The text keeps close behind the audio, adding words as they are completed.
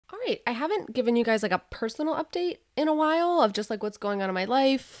right. I haven't given you guys like a personal update in a while of just like what's going on in my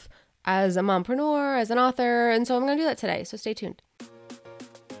life as a mompreneur, as an author. And so I'm going to do that today. So stay tuned.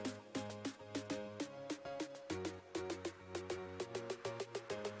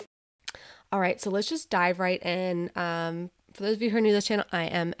 All right. So let's just dive right in. For those of you who are new to this channel, I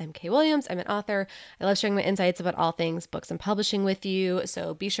am MK Williams. I'm an author. I love sharing my insights about all things books and publishing with you.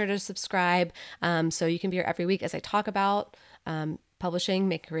 So be sure to subscribe so you can be here every week as I talk about publishing,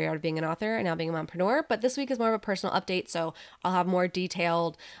 make a career out of being an author, and now being a mompreneur. But this week is more of a personal update, so I'll have more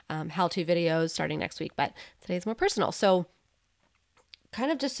detailed how-to videos starting next week. But today's more personal. So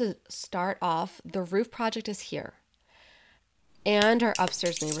kind of just to start off, the roof project is here. And our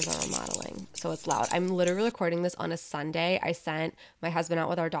upstairs neighbors are remodeling, so it's loud. I'm literally recording this on a Sunday. I sent my husband out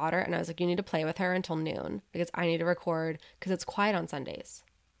with our daughter, and I was like, you need to play with her until noon because I need to record because it's quiet on Sundays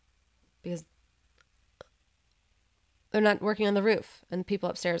because they're not working on the roof and people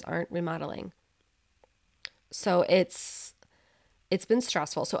upstairs aren't remodeling. So it's been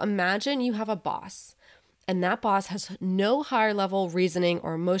stressful. So imagine you have a boss, and that boss has no higher level reasoning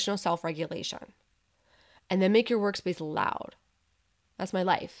or emotional self-regulation, and then make your workspace loud. That's my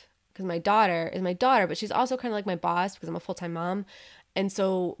life because my daughter is my daughter, but she's also kind of like my boss because I'm a full-time mom. And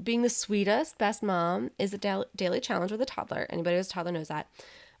so being the sweetest, best mom is a daily challenge with a toddler. Anybody who's a toddler knows that.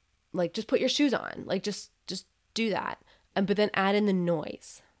 Like, just put your shoes on. Like, just do that. But then add in the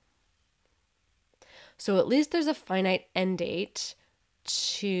noise. So at least there's a finite end date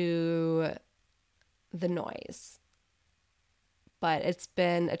to the noise. But it's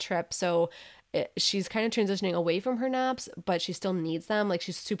been a trip. So she's kind of transitioning away from her naps, but she still needs them. Like,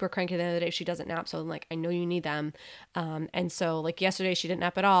 she's super cranky at the end of the day. She doesn't nap. So I'm like, I know you need them. And so like yesterday she didn't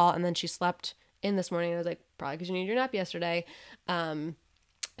nap at all. And then she slept in this morning. And I was like, probably because you needed your nap yesterday.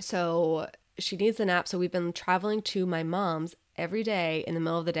 So she needs the nap. So we've been traveling to my mom's every day in the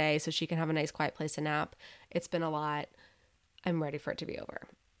middle of the day so she can have a nice quiet place to nap. It's been a lot. I'm ready for it to be over.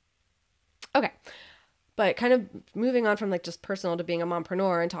 Okay. But kind of moving on from like just personal to being a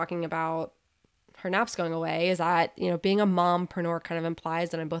mompreneur and talking about her naps going away is that, you know, being a mompreneur kind of implies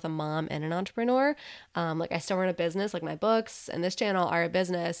that I'm both a mom and an entrepreneur. Like, I still run a business, like my books and this channel are a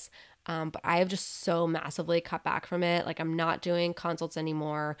business. But I have just so massively cut back from it. Like, I'm not doing consults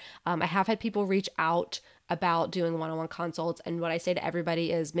anymore. I have had people reach out about doing one-on-one consults. And what I say to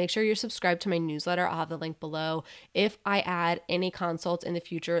everybody is make sure you're subscribed to my newsletter. I'll have the link below. If I add any consults in the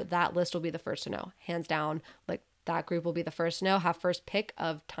future, that list will be the first to know, hands down. Like, that group will be the first to know, have first pick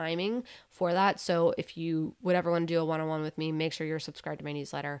of timing for that. So if you would ever want to do a one-on-one with me, make sure you're subscribed to my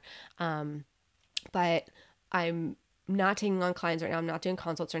newsletter. But I'm not taking on clients right now. I'm not doing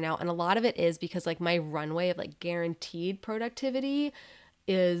consults right now. And a lot of it is because like my runway of like guaranteed productivity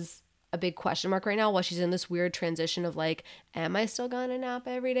is a big question mark right now while she's in this weird transition of like, am I still going to nap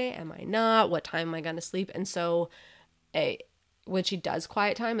every day? Am I not? What time am I going to sleep? And so when she does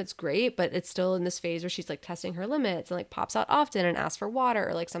quiet time, it's great, but it's still in this phase where she's like testing her limits and like pops out often and asks for water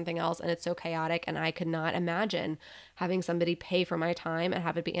or like something else. And it's so chaotic. And I could not imagine having somebody pay for my time and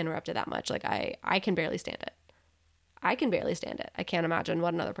have it be interrupted that much. Like, I can barely stand it. I can barely stand it. I can't imagine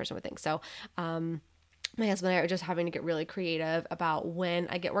what another person would think. So, my husband and I are just having to get really creative about when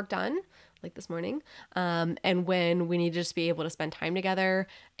I get work done, like this morning, and when we need to just be able to spend time together.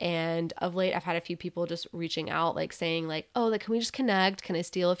 And of late, I've had a few people just reaching out, like saying like, oh, like, can we just connect? Can I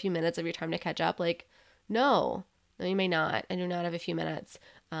steal a few minutes of your time to catch up? Like, no, you may not. I do not have a few minutes.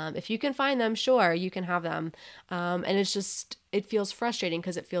 If you can find them, sure, you can have them. And it's just, it feels frustrating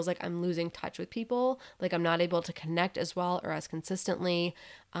because it feels like I'm losing touch with people. Like, I'm not able to connect as well or as consistently,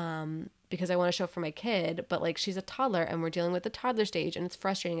 because I want to show up for my kid, but like, she's a toddler and we're dealing with the toddler stage and it's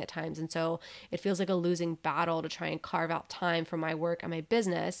frustrating at times. And so it feels like a losing battle to try and carve out time for my work and my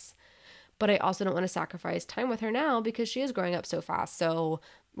business. But I also don't want to sacrifice time with her now because she is growing up so fast. So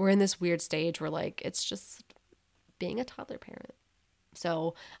we're in this weird stage where like, it's just being a toddler parent.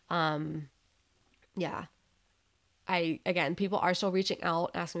 So, yeah, again, people are still reaching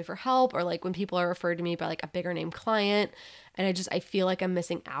out, asking me for help, or like when people are referred to me by like a bigger name client, and I feel like I'm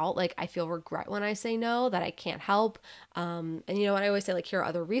missing out. Like, I feel regret when I say no, that I can't help. And you know what, I always say like, here are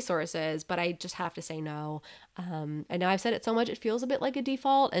other resources, but I just have to say no. And now I've said it so much, it feels a bit like a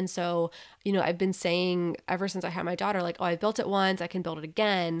default. And so, you know, I've been saying ever since I had my daughter, like, oh, I built it once, I can build it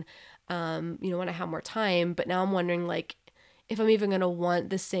again, you know, when I have more time. But now I'm wondering like, if I'm even going to want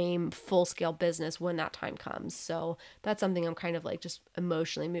the same full-scale business when that time comes. So that's something I'm kind of like just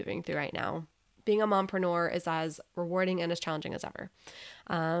emotionally moving through right now. being a mompreneur is as rewarding and as challenging as ever.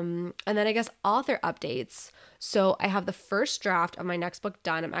 And then I guess author updates. So I have the first draft of my next book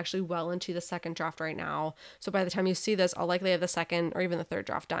done. I'm actually well into the second draft right now. So by the time you see this, I'll likely have the second or even the third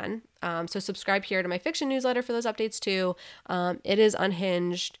draft done. So subscribe here to my fiction newsletter for those updates too. It is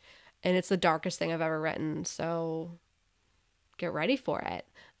unhinged and it's the darkest thing I've ever written. So get ready for it.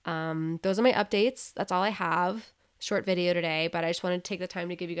 Those are my updates. That's all I have. Short video today, but I just wanted to take the time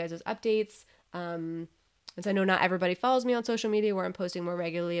to give you guys those updates. As I know not everybody follows me on social media where I'm posting more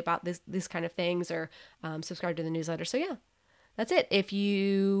regularly about these kind of things or subscribe to the newsletter. So yeah, that's it. If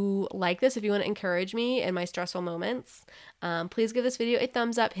you like this, if you want to encourage me in my stressful moments, please give this video a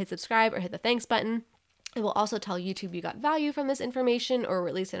thumbs up, hit subscribe, or hit the thanks button. It will also tell YouTube you got value from this information or were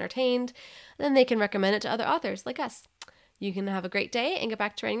at least entertained. Then they can recommend it to other authors like us. You can have a great day and get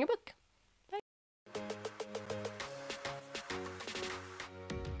back to writing your book.